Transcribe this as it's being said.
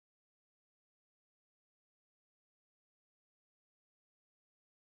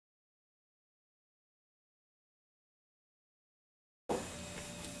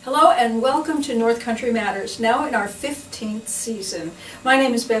Hello and welcome to North Country Matters, now in our 15th season. My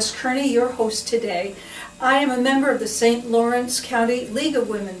name is Bess Kirnie, your host today. I am a member of the St. Lawrence County League of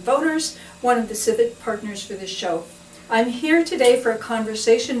Women Voters, one of the civic partners for this show. I'm here today for a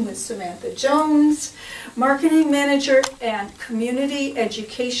conversation with Samantha Jones, marketing manager and community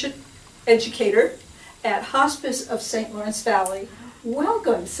educator at Hospice of St. Lawrence Valley.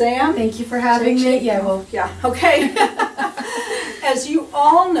 Welcome, Sam. Thank you for having me. Yeah, okay. As you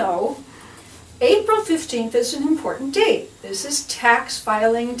all know, April 15th is an important date. This is tax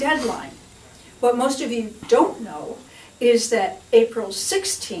filing deadline. What most of you don't know is that April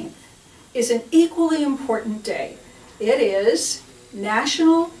 16th is an equally important day. It is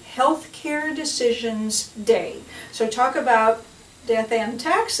National Healthcare Decisions Day. So talk about death and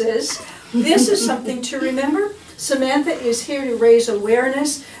taxes. This is something to remember. Samantha is here to raise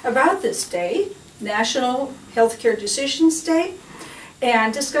awareness about this day, National Healthcare Decisions Day,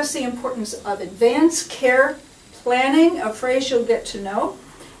 and discuss the importance of advanced care planning, a phrase you'll get to know,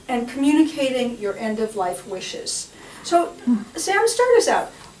 and communicating your end-of-life wishes. So, Sam, start us out.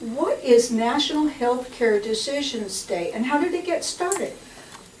 What is National Healthcare Decisions Day, and how did it get started?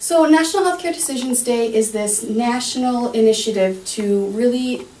 So National Healthcare Decisions Day is this national initiative to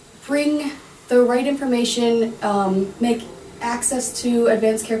really bring the right information, make access to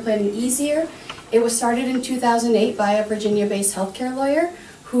advanced care planning easier. It was started in 2008 by a Virginia-based healthcare lawyer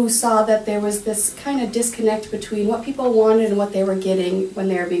who saw that there was this kind of disconnect between what people wanted and what they were getting when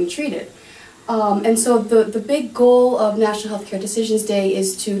they were being treated. And so the big goal of National Healthcare Decisions Day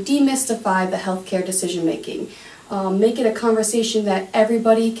is to demystify the healthcare decision making, make it a conversation that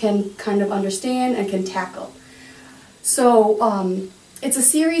everybody can kind of understand and can tackle. So it's a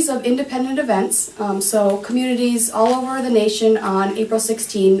series of independent events, so communities all over the nation on April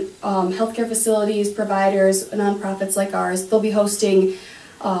 16, healthcare facilities, providers, nonprofits like ours, they'll be hosting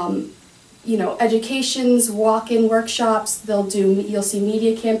educations, walk-in workshops, you'll see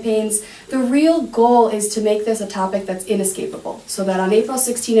media campaigns. The real goal is to make this a topic that's inescapable, so that on April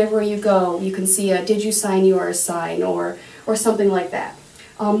 16, everywhere you go, you can see a "Did you sign yours?" sign or something like that.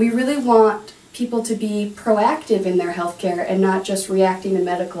 We really want people to be proactive in their healthcare and not just reacting to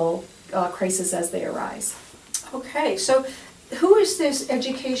medical crises as they arise. Okay, so who is this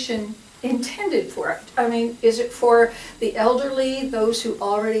education intended for? I mean, is it for the elderly, those who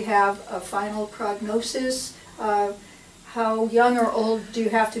already have a final prognosis? How young or old do you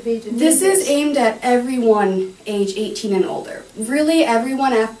have to be to need this? This is aimed at everyone age 18 and older. Really,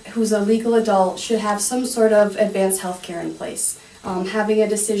 everyone who's a legal adult should have some sort of advanced healthcare in place. Having a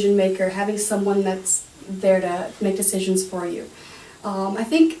decision maker, having someone that's there to make decisions for you. I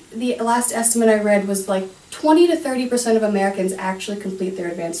think the last estimate I read was like 20 to 30% of Americans actually complete their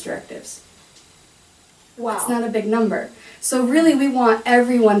advance directives. Wow. It's not a big number. So really we want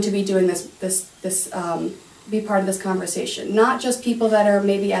everyone to be doing be part of this conversation. Not just people that are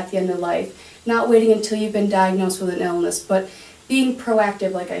maybe at the end of life, not waiting until you've been diagnosed with an illness, but being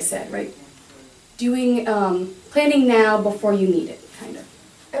proactive, like I said, right? Doing, planning now before you need it, kind of.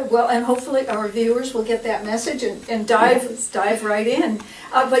 Well, and hopefully our viewers will get that message and dive right in.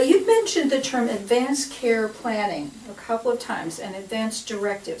 But you've mentioned the term advanced care planning a couple of times and advanced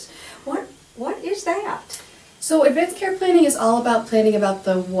directives. What is that? So advanced care planning is all about planning about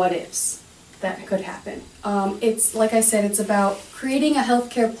the what-ifs that could happen. It's, like I said, it's about creating a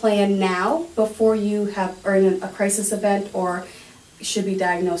healthcare plan now before you are in a crisis event or should be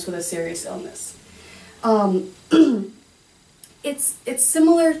diagnosed with a serious illness. It's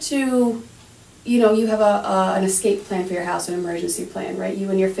similar to, you have an escape plan for your house, an emergency plan, right?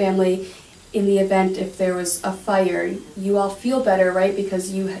 You and your family, in the event if there was a fire, you all feel better, right?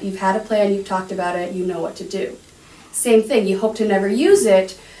 Because you've had a plan, you've talked about it, you know what to do. Same thing, you hope to never use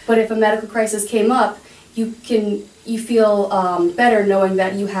it, but if a medical crisis came up, you feel better knowing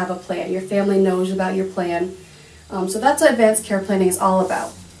that you have a plan. Your family knows about your plan. So that's what advanced care planning is all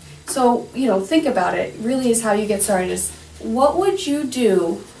about. So, think about it. Really is how you get started. Is what would you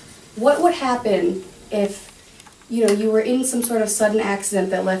do? What would happen if, you were in some sort of sudden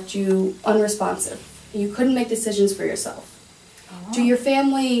accident that left you unresponsive? You couldn't make decisions for yourself. Oh. Do your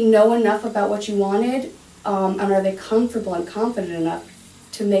family know enough about what you wanted? And are they comfortable and confident enough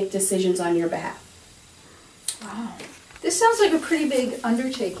to make decisions on your behalf? Wow. This sounds like a pretty big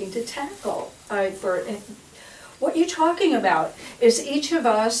undertaking to tackle. What you're talking about is each of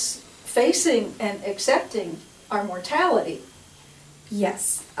us facing and accepting our mortality.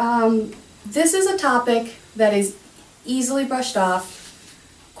 Yes. This is a topic that is easily brushed off,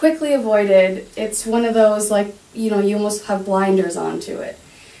 quickly avoided. It's one of those, you almost have blinders onto it.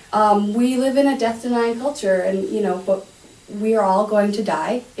 We live in a death-denying culture, and, but we are all going to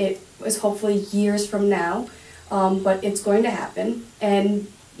die. It is hopefully years from now, but it's going to happen. And,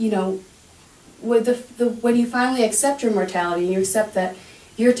 you know, with when you finally accept your mortality and you accept that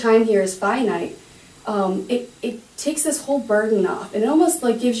your time here is finite, it takes this whole burden off. And it almost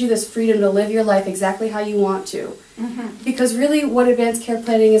like gives you this freedom to live your life exactly how you want to. Mm-hmm. Because really what advanced care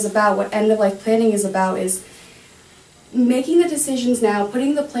planning is about, what end-of-life planning is about, is making the decisions now,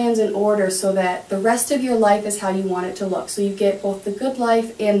 putting the plans in order so that the rest of your life is how you want it to look. So you get both the good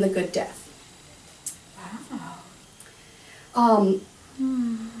life and the good death. Wow.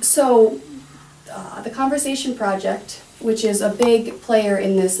 So the Conversation Project, which is a big player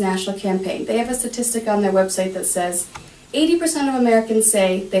in this national campaign, they have a statistic on their website that says 80% of Americans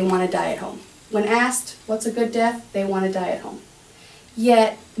say they want to die at home. When asked what's a good death, they want to die at home.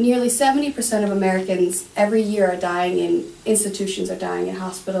 Yet, nearly 70% of Americans every year are dying in institutions, are dying in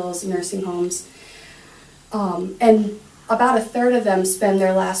hospitals, nursing homes, and about a third of them spend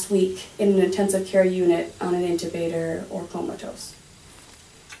their last week in an intensive care unit on an intubator or comatose.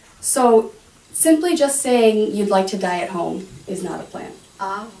 So, simply just saying you'd like to die at home is not a plan.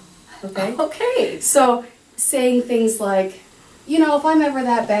 Ah. Okay? Okay. So, saying things like, you know, if I'm ever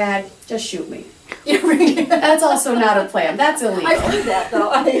that bad, just shoot me. That's also not a plan. That's illegal. I've heard that,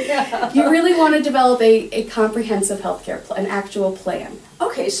 though. You really want to develop a comprehensive healthcare plan, an actual plan.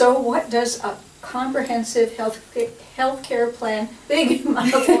 Okay, so what does a comprehensive healthcare plan, big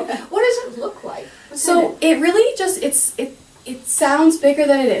mouthful, what does it look like? So it really just, it sounds bigger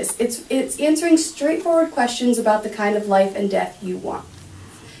than it is. It's answering straightforward questions about the kind of life and death you want.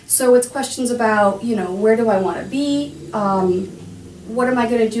 So it's questions about, you know, where do I want to be? What am I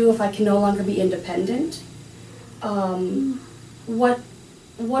going to do if I can no longer be independent? What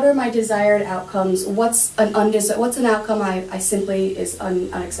are my desired outcomes? What's an outcome I simply is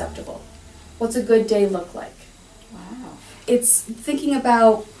unacceptable? What's a good day look like? Wow. It's thinking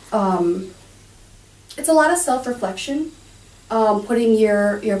about, it's a lot of self-reflection, putting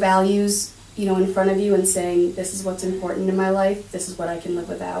your values, you know, in front of you and saying, this is what's important in my life, this is what I can live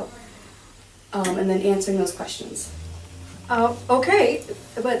without, and then answering those questions. Okay,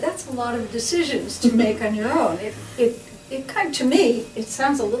 but that's a lot of decisions to make on your own. It kind of, to me, it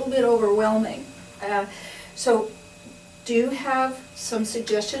sounds a little bit overwhelming. So, do you have some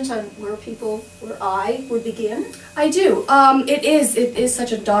suggestions on where I would begin? I do. It is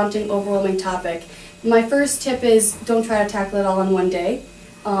such a daunting, overwhelming topic. My first tip is don't try to tackle it all in one day.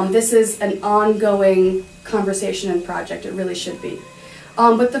 This is an ongoing conversation and project. It really should be.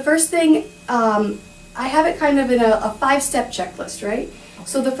 But the first thing, I have it kind of in a 5-step checklist, right? Okay.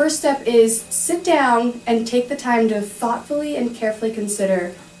 So the first step is sit down and take the time to thoughtfully and carefully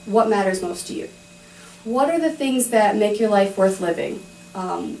consider what matters most to you. What are the things that make your life worth living?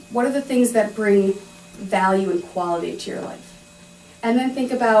 What are the things that bring value and quality to your life? And then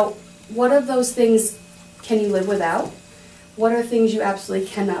think about what of those things can you live without? What are things you absolutely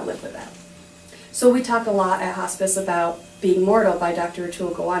cannot live without? So we talk a lot at Hospice about Being Mortal by Dr.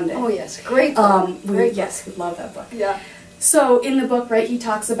 Atul Gawande. Oh yes, great book. Yes, we love that book. Yeah. So in the book, right, he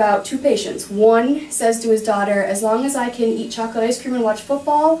talks about 2 patients. One says to his daughter, as long as I can eat chocolate ice cream and watch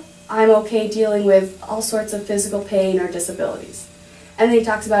football, I'm okay dealing with all sorts of physical pain or disabilities. And then he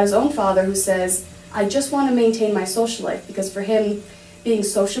talks about his own father who says, I just want to maintain my social life, because for him, being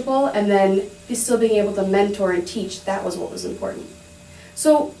sociable and then still being able to mentor and teach, that was what was important.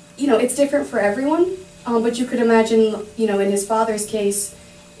 So, you know, it's different for everyone, but you could imagine, you know, in his father's case,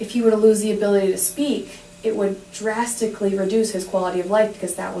 if he were to lose the ability to speak, it would drastically reduce his quality of life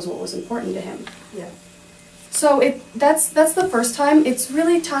because that was what was important to him. Yeah. So that's the first time. It's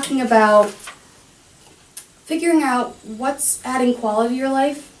really talking about figuring out what's adding quality to your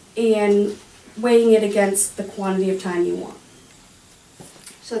life and weighing it against the quantity of time you want.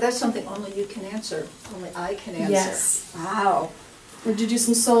 So that's something only you can answer, only I can answer. Yes. Wow. Would you do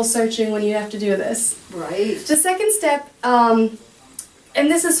some soul searching when you have to do this? Right. The second step, and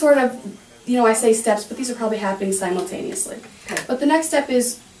this is sort of, you know, I say steps, but these are probably happening simultaneously. Okay. But the next step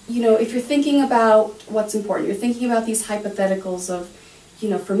is, you know, if you're thinking about what's important, you're thinking about these hypotheticals of, you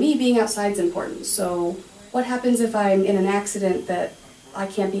know, for me, being outside is important. So what happens if I'm in an accident that I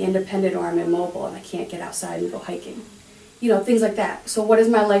can't be independent or I'm immobile and I can't get outside and go hiking? You know, things like that. So what does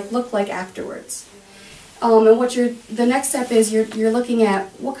my life look like afterwards? And the next step is you're looking at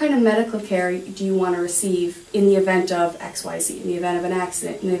what kind of medical care do you want to receive in the event of XYZ, in the event of an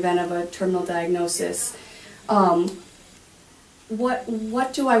accident, in the event of a terminal diagnosis.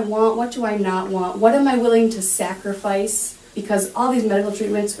 What do I want? What do I not want? What am I willing to sacrifice? Because all these medical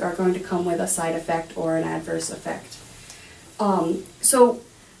treatments are going to come with a side effect or an adverse effect. So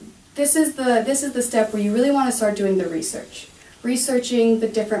this is the step where you really want to start doing the research. Researching the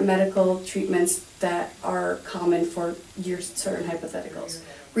different medical treatments that are common for your certain hypotheticals.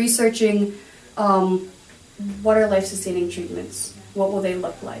 Researching what are life-sustaining treatments? What will they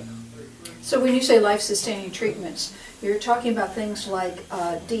look like? So when you say life-sustaining treatments, you're talking about things like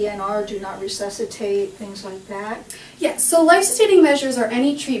DNR, do not resuscitate, things like that? Yeah, so life-sustaining measures are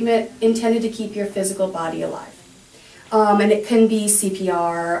any treatment intended to keep your physical body alive. And it can be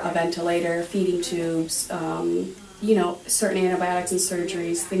CPR, a ventilator, feeding tubes, you know, certain antibiotics and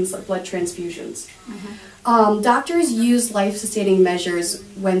surgeries, things like blood transfusions. Mm-hmm. Doctors use life-sustaining measures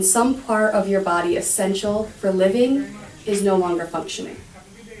when some part of your body essential for living is no longer functioning.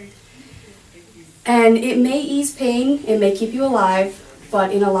 And it may ease pain, it may keep you alive,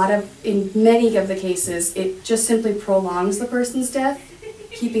 but in many of the cases, it just simply prolongs the person's death,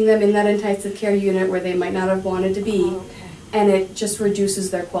 keeping them in that intensive care unit where they might not have wanted to be, and it just reduces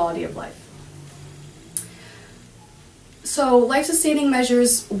their quality of life. So life-sustaining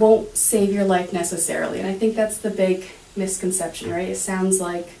measures won't save your life necessarily, and I think that's the big misconception, right? It sounds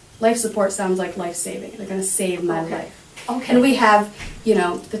like, life support sounds like life-saving. They're going to save my life. Okay. And we have, you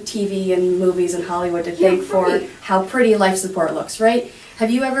know, the TV and movies in Hollywood to thank for how pretty life support looks, right? Have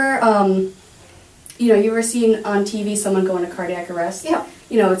you ever, you know, you ever seen on TV someone go into cardiac arrest? Yeah.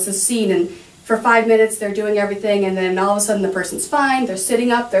 You know, it's a scene, and for 5 minutes they're doing everything, and then all of a sudden the person's fine, they're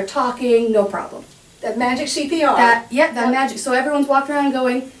sitting up, they're talking, no problem. That magic CPR. That magic. So everyone's walking around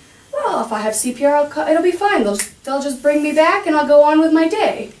going, well, if I have CPR, it'll be fine. They'll just bring me back and I'll go on with my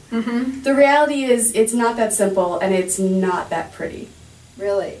day. Mm-hmm. The reality is it's not that simple and it's not that pretty.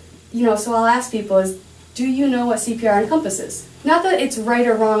 Really? You know, so I'll ask people is, do you know what CPR encompasses? Not that it's right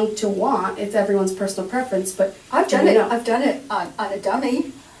or wrong to want, it's everyone's personal preference, but I've done it. I've done it on a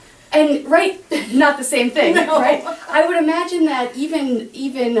dummy. And, right, not the same thing, no. Right? I would imagine that even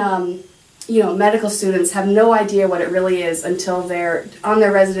you know, medical students have no idea what it really is until they're on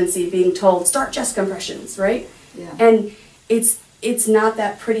their residency being told, start chest compressions, right? Yeah. And it's not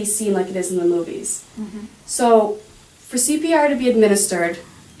that pretty scene like it is in the movies. Mm-hmm. So for CPR to be administered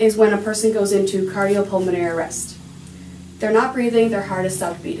is when a person goes into cardiopulmonary arrest. They're not breathing, their heart has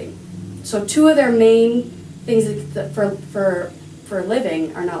stopped beating. So two of their main things for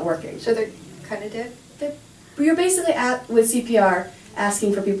living are not working. So they're kind of dead? You're basically with CPR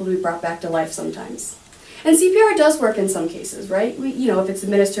asking for people to be brought back to life sometimes. And CPR does work in some cases, right? You know, if it's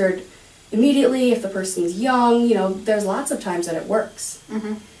administered immediately, if the person's young, you know, there's lots of times that it works.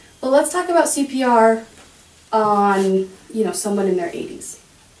 Mm-hmm. But let's talk about CPR on, you know, someone in their 80s,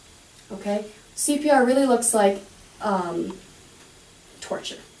 okay? CPR really looks like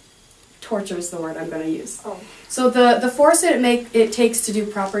torture. Torture is the word I'm going to use. Oh. So the force that it takes to do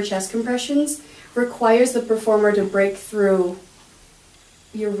proper chest compressions requires the performer to break through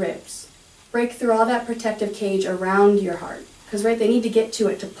your ribs, break through all that protective cage around your heart, because right, they need to get to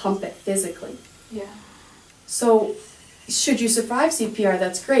it to pump it physically. Yeah. So should you survive CPR,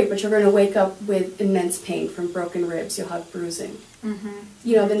 that's great, but you're going to wake up with immense pain from broken ribs. You'll have bruising. Mm-hmm.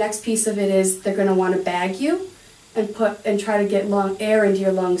 You know, the next piece of it is they're going to want to bag you and try to get air into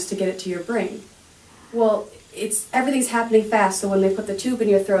your lungs to get it to your brain. Well, everything's happening fast, so when they put the tube in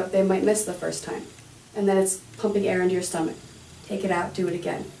your throat, they might miss the first time, and then it's pumping air into your stomach. Take it out, do it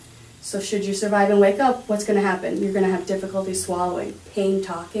again. So should you survive and wake up, what's going to happen? You're going to have difficulty swallowing, pain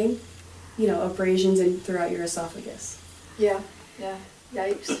talking, you know, abrasions throughout your esophagus. Yeah, yeah,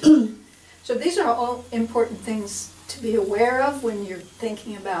 yikes. So these are all important things to be aware of when you're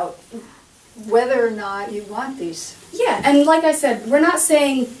thinking about whether or not you want these. Yeah, and like I said, we're not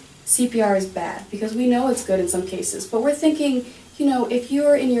saying CPR is bad, because we know it's good in some cases, but we're thinking, you know, if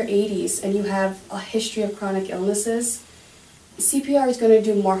you're in your 80s and you have a history of chronic illnesses, CPR is going to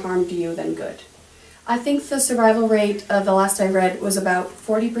do more harm to you than good. I think the survival rate, the last I read, was about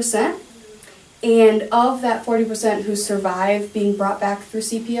 40%. And of that 40% who survive being brought back through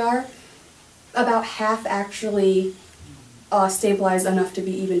CPR, about half actually stabilize enough to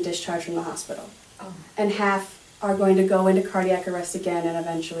be even discharged from the hospital. Oh. And half are going to go into cardiac arrest again and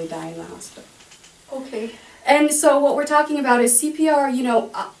eventually die in the hospital. Okay. And so what we're talking about is CPR, you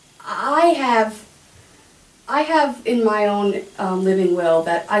know, I have in my own living will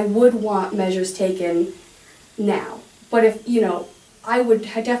that I would want measures taken now. But if, you know, I would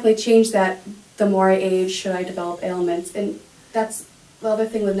definitely change that the more I age, should I develop ailments. And that's the other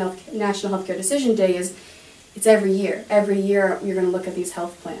thing with National Healthcare Decision Day is it's every year. Every year you're going to look at these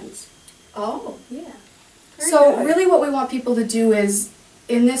health plans. Oh, yeah. So really what we want people to do is,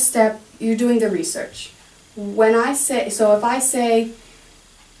 in this step, you're doing the research. When I say, so if I say,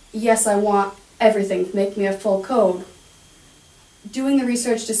 yes, I want everything, make me a full code, doing the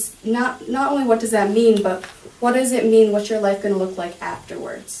research, just not only what does that mean, but what does it mean, what's your life going to look like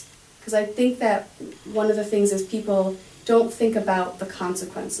afterwards? Because I think that one of the things is people don't think about the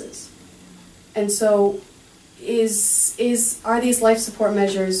consequences. And so are these life support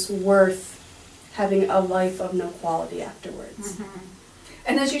measures worth having a life of no quality afterwards? Mm-hmm.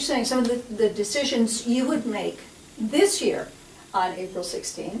 And as you're saying, some of the decisions you would make this year on April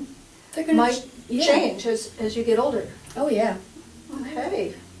 16 might change as you get older. Oh, yeah.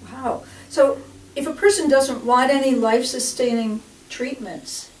 Okay, wow. So if a person doesn't want any life-sustaining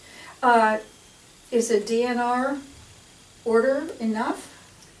treatments, is a DNR order enough?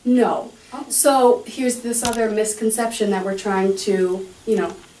 No. Oh. So here's this other misconception that we're trying to,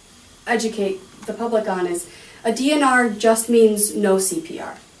 educate the public on is a DNR just means no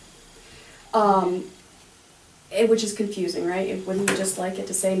CPR. Which is confusing, right? Wouldn't you just like it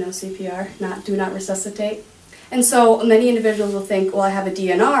to say no CPR, do not resuscitate? And so many individuals will think, well, I have a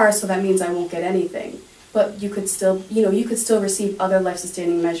DNR, so that means I won't get anything. But you could still, you could still receive other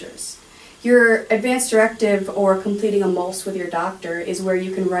life-sustaining measures. Your advance directive or completing a MOLS with your doctor is where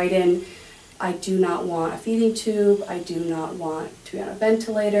you can write in, I do not want a feeding tube, I do not want to be on a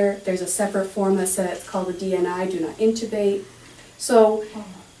ventilator. There's a separate form that says it's called a DNI, do not intubate. So,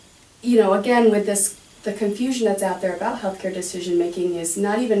 again, with the confusion that's out there about healthcare decision making is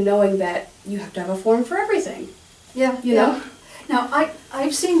not even knowing that you have to have a form for everything. Yeah, you know? Now,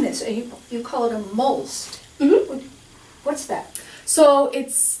 I've seen this. You call it a MOLS. Mm-hmm. What's that? So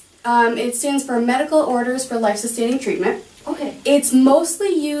it stands for Medical Orders for Life-Sustaining Treatment. Okay. It's mostly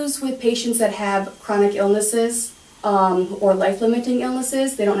used with patients that have chronic illnesses or life-limiting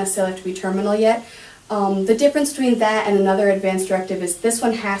illnesses. They don't necessarily have to be terminal yet. The difference between that and another advance directive is this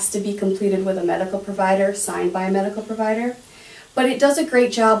one has to be completed with a medical provider, signed by a medical provider. But it does a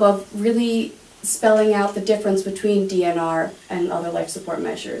great job of really spelling out the difference between DNR and other life support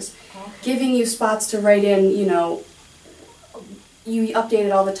measures. Okay. Giving you spots to write in, you update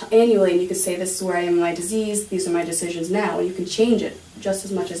it all the time annually, and you can say this is where I am in my disease, these are my decisions now, and you can change it just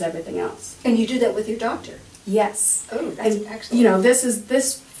as much as everything else. And you do that with your doctor? Yes. Oh, that's excellent.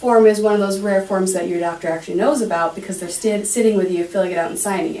 This form is one of those rare forms that your doctor actually knows about because they're sitting with you, filling it out and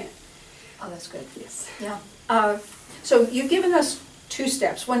signing it. Oh, that's good. Yes. Yeah. So you've given us two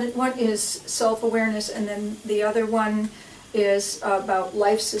steps. One is self-awareness, and then the other one is about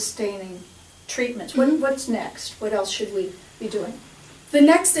life-sustaining treatments. Mm-hmm. What's next? What else should we be doing? The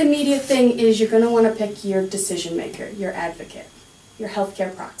next immediate thing is you're going to want to pick your decision maker, your advocate, your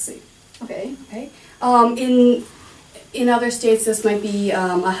healthcare proxy. Okay. Okay. In other states, this might be a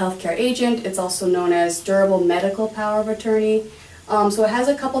healthcare agent. It's also known as durable medical power of attorney. So it has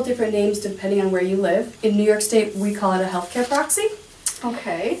a couple different names depending on where you live. In New York State, we call it a healthcare proxy.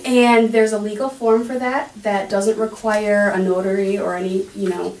 Okay. And there's a legal form for that doesn't require a notary or any,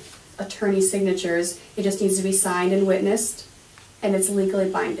 attorney signatures. It just needs to be signed and witnessed, and it's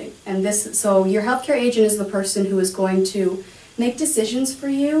legally binding. And so your healthcare agent is the person who is going to make decisions for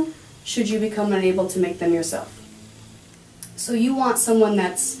you should you become unable to make them yourself. So you want someone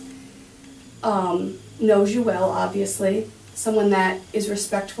that's knows you well, obviously, someone that is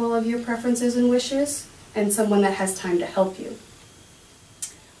respectful of your preferences and wishes, and someone that has time to help you.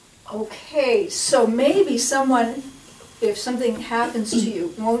 Okay, so maybe someone, if something happens to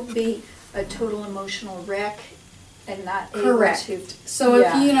you, won't be a total emotional wreck and not able Correct. to... So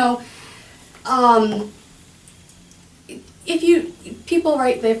if people,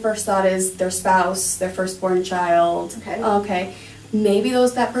 right, their first thought is their spouse, their firstborn child. Okay. Maybe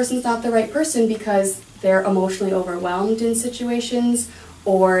that person's not the right person because they're emotionally overwhelmed in situations,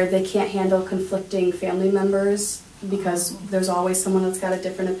 or they can't handle conflicting family members because there's always someone that's got a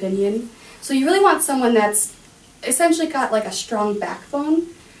different opinion. So you really want someone that's essentially got like a strong backbone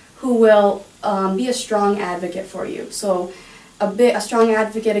who will be a strong advocate for you. So a strong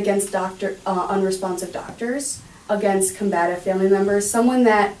advocate against unresponsive doctors, against combative family members, someone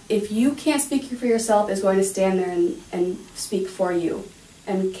that if you can't speak for yourself is going to stand there and speak for you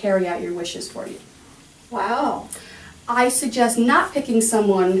and carry out your wishes for you. Wow. I suggest not picking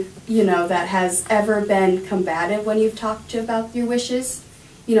someone, that has ever been combative when you've talked about your wishes.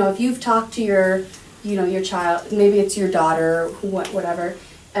 If you've talked to your child, maybe it's your daughter, whatever,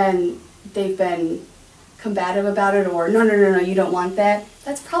 and they've been combative about it, or no, you don't want that,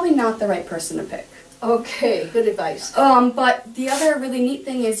 that's probably not the right person to pick. Okay, good advice. But the other really neat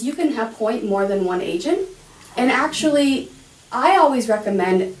thing is you can appoint more than one agent, and actually, I always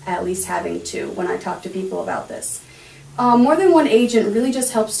recommend at least having two when I talk to people about this. More than one agent really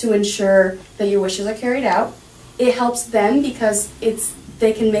just helps to ensure that your wishes are carried out. It helps them because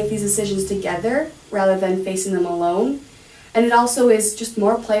they can make these decisions together rather than facing them alone. And it also is just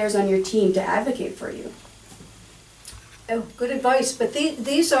more players on your team to advocate for you. Oh, good advice. But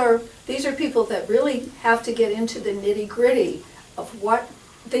these are people that really have to get into the nitty-gritty of what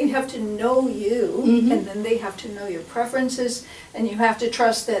they have to know you, and then they have to know your preferences, and you have to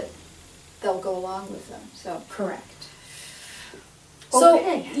trust that they'll go along with them. So correct.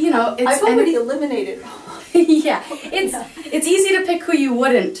 Okay. So, you know, I've already eliminated. Yeah, it's easy to pick who you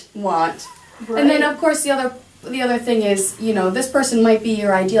wouldn't want. Right. And then of course the other thing is, you know, this person might be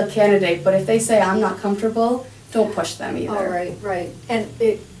your ideal candidate, but if they say I'm not comfortable, don't push them either. Oh, right. And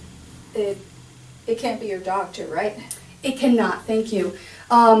it can't be your doctor, right? It cannot, thank you.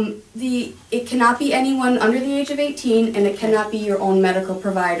 It cannot be anyone under the age of 18, and it cannot be your own medical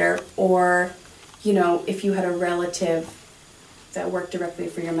provider, or, you know, if you had a relative that worked directly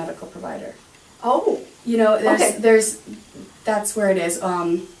for your medical provider. Oh. You know, that's where it is.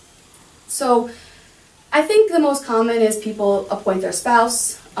 So I think the most common is people appoint their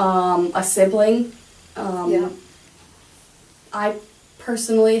spouse, a sibling. I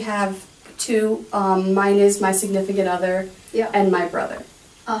personally have two. Mine is my significant other and my brother.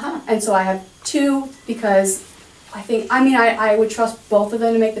 And so I have two because I would trust both of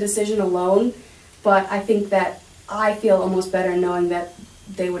them to make the decision alone, but I think that I feel almost better knowing that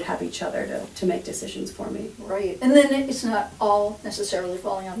they would have each other to make decisions for me. Right. And then it's not all necessarily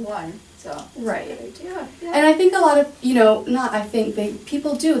falling on one. So right. That's a good idea. Yeah. And I think a lot of,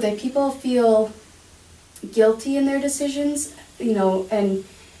 people feel guilty in their decisions, you know, and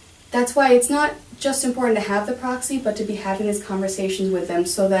that's why it's not just important to have the proxy, but to be having these conversations with them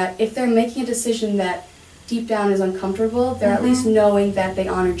so that if they're making a decision that deep down is uncomfortable, they're at least knowing that they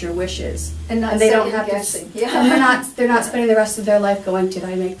honored your wishes. And not they don't have guessing. And they're not spending the rest of their life going, did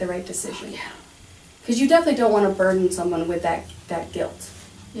I make the right decision? Yeah. Because you definitely don't want to burden someone with that guilt.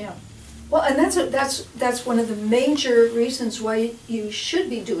 Yeah. Well, and that's one of the major reasons why you should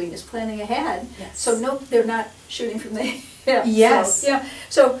be doing this, planning ahead. Yes. So no, they're not shooting from the hip. Yes. So, yeah.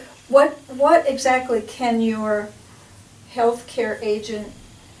 So what exactly can your healthcare agent,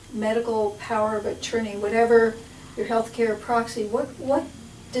 medical power of attorney, whatever your healthcare proxy, what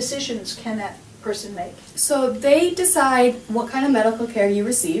decisions can that person make? So they decide what kind of medical care you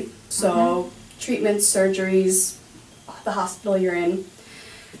receive. So treatments, surgeries, the hospital you're in.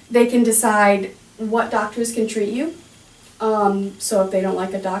 They can decide what doctors can treat you. So if they don't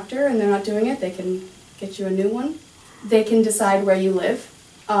like a doctor and they're not doing it, they can get you a new one. They can decide where you live.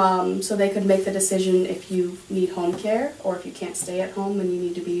 So they could make the decision if you need home care or if you can't stay at home and you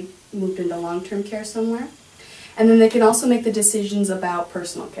need to be moved into long-term care somewhere. And then they can also make the decisions about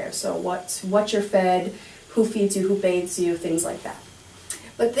personal care. So what you're fed, who feeds you, who bathes you, things like that.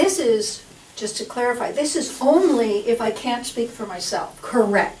 But this is, just to clarify, this is only if I can't speak for myself.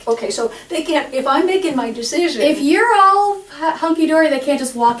 Correct. Okay, so they can't, if I'm making my decision. If you're all hunky-dory, they can't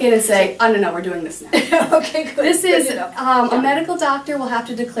just walk in and say, oh, no, we're doing this now. Okay, good. This is, a medical doctor will have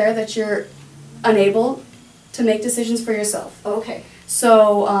to declare that you're unable to make decisions for yourself. Okay.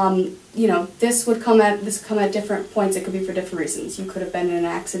 So, this would come at different points. It could be for different reasons. You could have been in an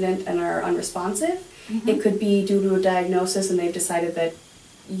accident and are unresponsive. It could be due to a diagnosis and they've decided that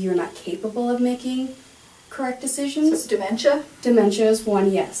you're not capable of making correct decisions. So dementia? Dementia is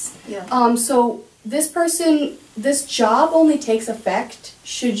one, yes. Yeah. So this job only takes effect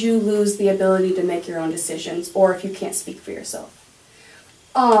should you lose the ability to make your own decisions or if you can't speak for yourself.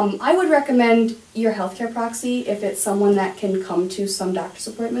 I would recommend your healthcare proxy if it's someone that can come to some doctor's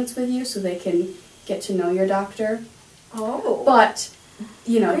appointments with you so they can get to know your doctor. Oh. But,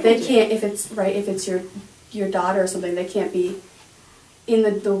 they can't, if it's your daughter or something, they can't be in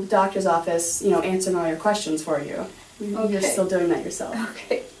the doctor's office, answering all your questions for you. Okay. You're still doing that yourself.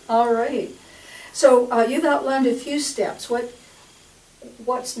 Okay, all right. So you've outlined a few steps.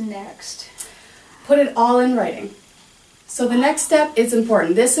 What's next? Put it all in writing. So the next step is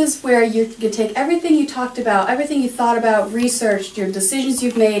important. This is where you take everything you talked about, everything you thought about, researched, your decisions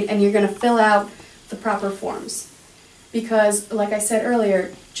you've made, and you're going to fill out the proper forms. Because, like I said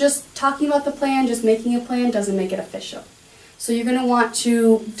earlier, just talking about the plan, just making a plan doesn't make it official. So you're going to want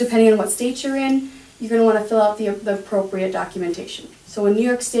to, depending on what state you're in, you're going to want to fill out the appropriate documentation. So in New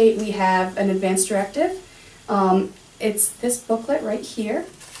York State, we have an advance directive. It's this booklet right here.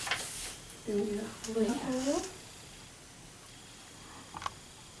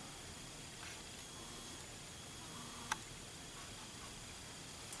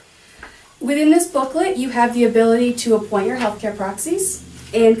 Within this booklet, you have the ability to appoint your healthcare proxies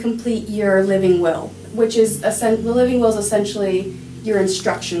and complete your living will, which is, the living will is essentially your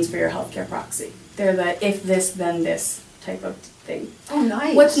instructions for your healthcare proxy. They're the if this, then this type of thing. Oh,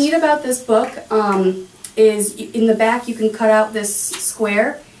 nice. What's neat about this book, is in the back you can cut out this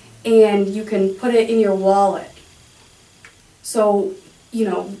square and you can put it in your wallet. So, you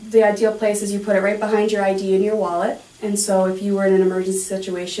know, the ideal place is you put it right behind your ID in your wallet. And so if you were in an emergency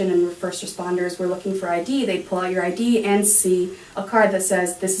situation and first responders were looking for ID, they'd pull out your ID and see a card that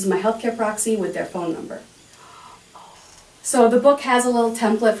says, this is my healthcare proxy with their phone number. So the book has a little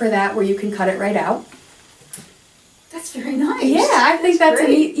template for that where you can cut it right out. That's very nice. Yeah, I think that's a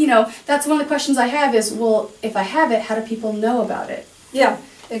great. neat, you know, that's one of the questions I have is, well, if I have it, how do people know about it? Yeah,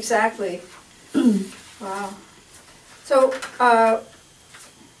 exactly. Wow. So,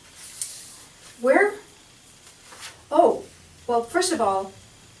 well, first of all,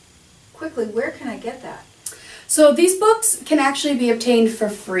 quickly, where can I get that? So these books can actually be obtained for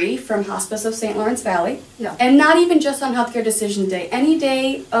free from Hospice of St. Lawrence Valley. Yeah. And not even just on Healthcare Decision Day. Any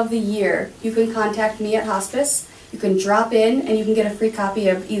day of the year, you can contact me at Hospice. You can drop in and you can get a free copy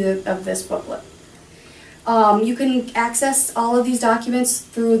of either of this booklet. You can access all of these documents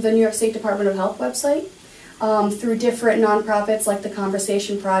through the New York State Department of Health website, through different nonprofits like the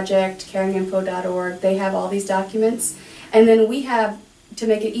Conversation Project, caringinfo.org. They have all these documents. And then we have, to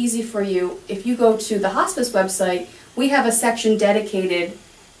make it easy for you, if you go to the Hospice website, we have a section dedicated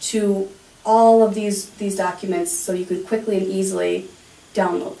to all of these documents so you can quickly and easily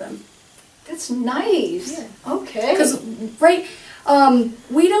download them. That's nice. Yeah. Okay. Because, right,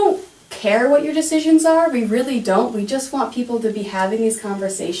 we don't care what your decisions are. We really don't. We just want people to be having these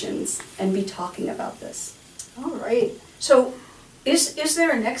conversations and be talking about this. All right. So, is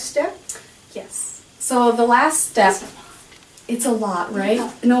there a next step? Yes. So the last step, it's a lot, right?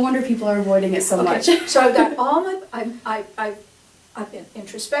 Yeah. No wonder people are avoiding it so much. So I've got all my, I've been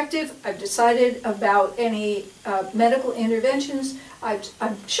introspective. I've decided about any medical interventions.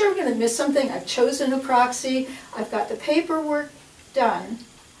 I'm sure I'm going to miss something. I've chosen a proxy. I've got the paperwork done.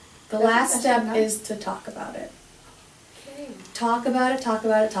 The last step is to talk about it. Okay. Talk about it, talk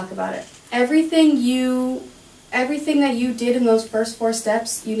about it, talk about it. Everything that you did in those first 4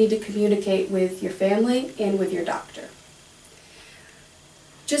 steps, you need to communicate with your family and with your doctor.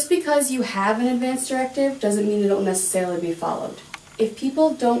 Just because you have an advance directive doesn't mean it'll necessarily be followed. If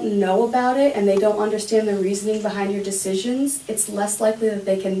people don't know about it and they don't understand the reasoning behind your decisions, it's less likely that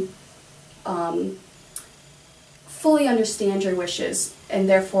they can fully understand your wishes and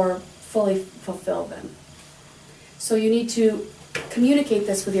therefore fully fulfill them. So you need to communicate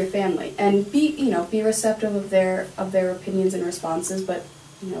this with your family and be receptive of their opinions and responses, but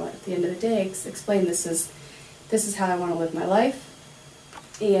at the end of the day, explain this is how I want to live my life,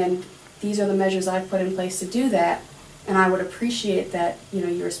 and these are the measures I've put in place to do that, and I would appreciate that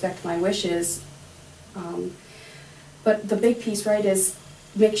you respect my wishes. But the big piece, right, is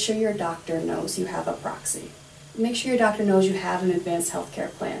make sure your doctor knows you have a proxy. Make sure your doctor knows you have an advanced health care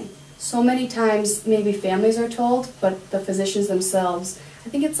plan. So many times, maybe families are told, but the physicians themselves, I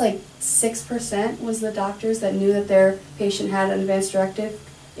think it's like 6% was the doctors that knew that their patient had an advance directive,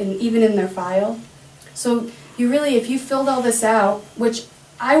 even in their file. So you really, if you filled all this out, which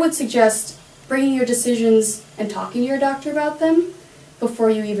I would suggest bringing your decisions and talking to your doctor about them before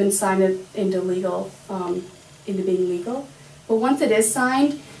you even sign it into being legal. But once it is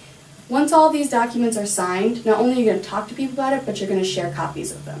signed, once all these documents are signed, not only are you going to talk to people about it, but you're going to share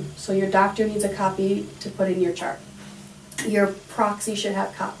copies of them. So your doctor needs a copy to put in your chart. Your proxy should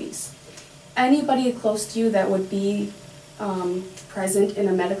have copies. Anybody close to you that would be present in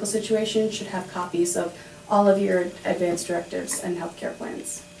a medical situation should have copies of all of your advance directives and healthcare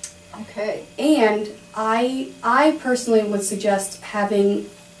plans. Okay. And I personally would suggest having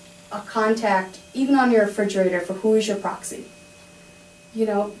a contact, even on your refrigerator, for who is your proxy.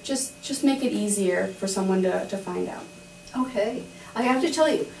 Just make it easier for someone to find out. Okay. I have to tell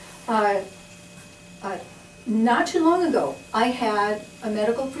you, not too long ago, I had a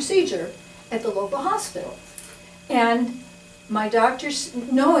medical procedure at the local hospital. And my doctors,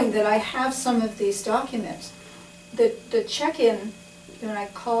 knowing that I have some of these documents, the check-in, when I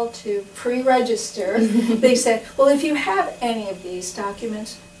called to pre-register, they said, well, if you have any of these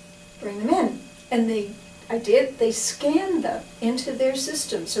documents, bring them in. And I did. They scanned them into their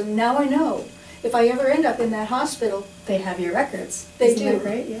system. So now I know if I ever end up in that hospital, they have your records. They Isn't do. that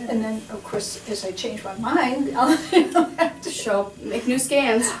great? Yeah. And then, of course, as I change my mind, I'll have to show up, make new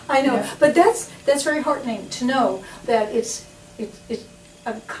scans. I know, Yeah. but that's very heartening to know that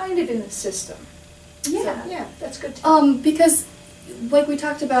I'm kind of in the system. Yeah. So, yeah, that's good to know. Because, like we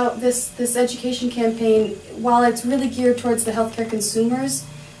talked about, this education campaign, while it's really geared towards the healthcare consumers,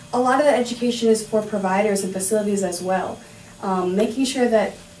 a lot of that education is for providers and facilities as well. Making sure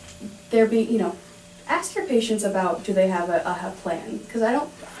that ask your patients about, do they have a plan? Because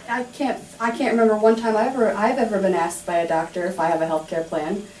can't remember one time I've ever been asked by a doctor if I have a healthcare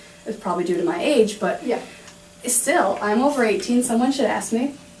plan. It's probably due to my age, but Yeah. still, I'm over 18, someone should ask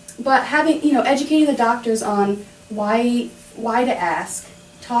me. But having, educating the doctors on why to ask,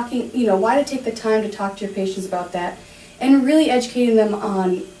 talking, why to take the time to talk to your patients about that, and really educating them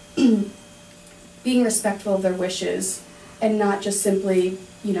on being respectful of their wishes and not just simply,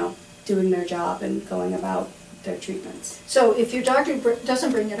 doing their job and going about their treatments. So if your doctor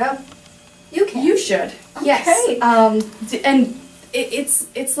doesn't bring it up, you can. You should. Okay. Yes. And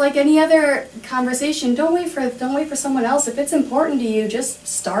it's like any other conversation. Don't wait for someone else. If it's important to you, just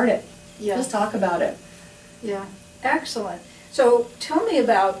start it. Yeah. Just talk about it. Yeah. Excellent. So tell me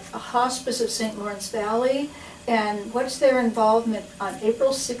about a Hospice of St. Lawrence Valley and what's their involvement on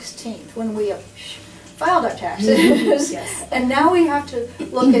April 16th when we filed our taxes. Yes. And now we have to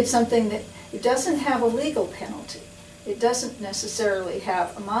look at something that it doesn't have a legal penalty. It doesn't necessarily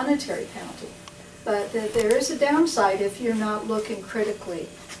have a monetary penalty. But there is a downside if you're not looking critically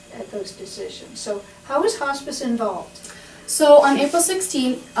at those decisions. So how is Hospice involved? So on April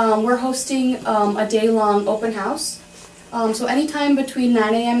 16th, we're hosting a day-long open house. So anytime between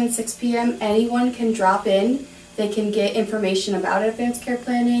 9 a.m. and 6 p.m., anyone can drop in. They can get information about advanced care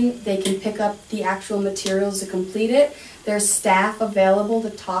planning. They can pick up the actual materials to complete it. There's staff available to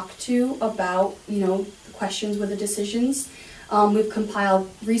talk to about, the questions with the decisions. We've compiled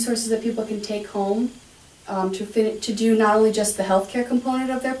resources that people can take home to do not only just the healthcare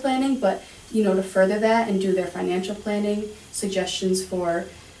component of their planning, but to further that and do their financial planning, suggestions for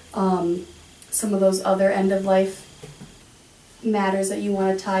some of those other end-of-life matters that you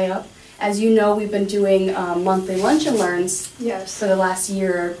want to tie up. As you know, we've been doing monthly lunch and learns Yes. for the last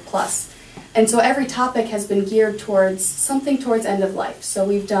year plus. And so every topic has been geared towards something towards end of life. So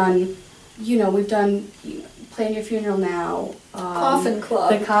we've done Plan Your Funeral Now. Coffin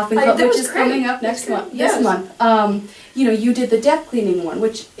Club. The Coffin Club, which is great. coming up next month. Yes. This month. You did the death cleaning one,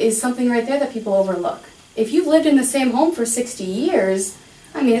 which is something right there that people overlook. If you've lived in the same home for 60 years,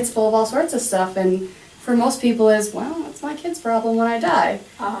 it's full of all sorts of stuff, and for most people is, well, it's my kid's problem when I die.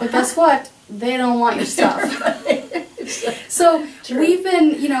 But guess what? They don't want your stuff. So True. we've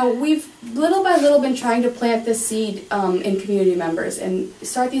been, we've little by little been trying to plant this seed in community members and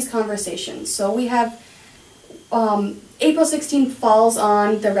start these conversations. So we have April 16th falls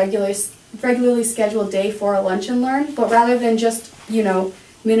on the regularly scheduled day for a lunch and learn, but rather than just,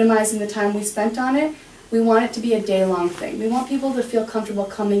 minimizing the time we spent on it, we want it to be a day-long thing. We want people to feel comfortable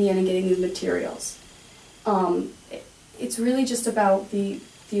coming in and getting these materials. It's really just about the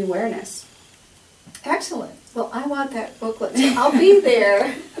awareness. Excellent. Well, I want that booklet, so I'll be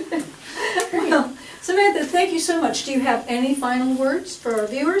there. Well, Samantha, thank you so much. Do you have any final words for our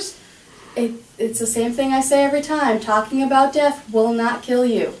viewers? It's the same thing I say every time. Talking about death will not kill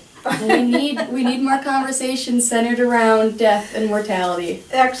you. We need more conversations centered around death and mortality.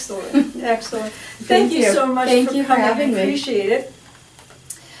 Excellent. Excellent. Thank you so much for coming. having me. I appreciate it.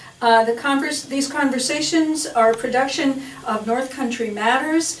 These conversations are a production of North Country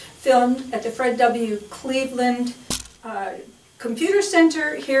Matters, filmed at the Fred W. Cleveland Computer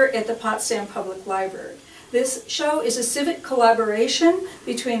Center here at the Potsdam Public Library. This show is a civic collaboration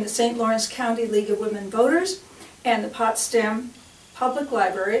between the St. Lawrence County League of Women Voters and the Potsdam Public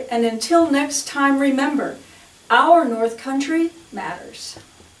Library. And until next time, remember, our North Country matters.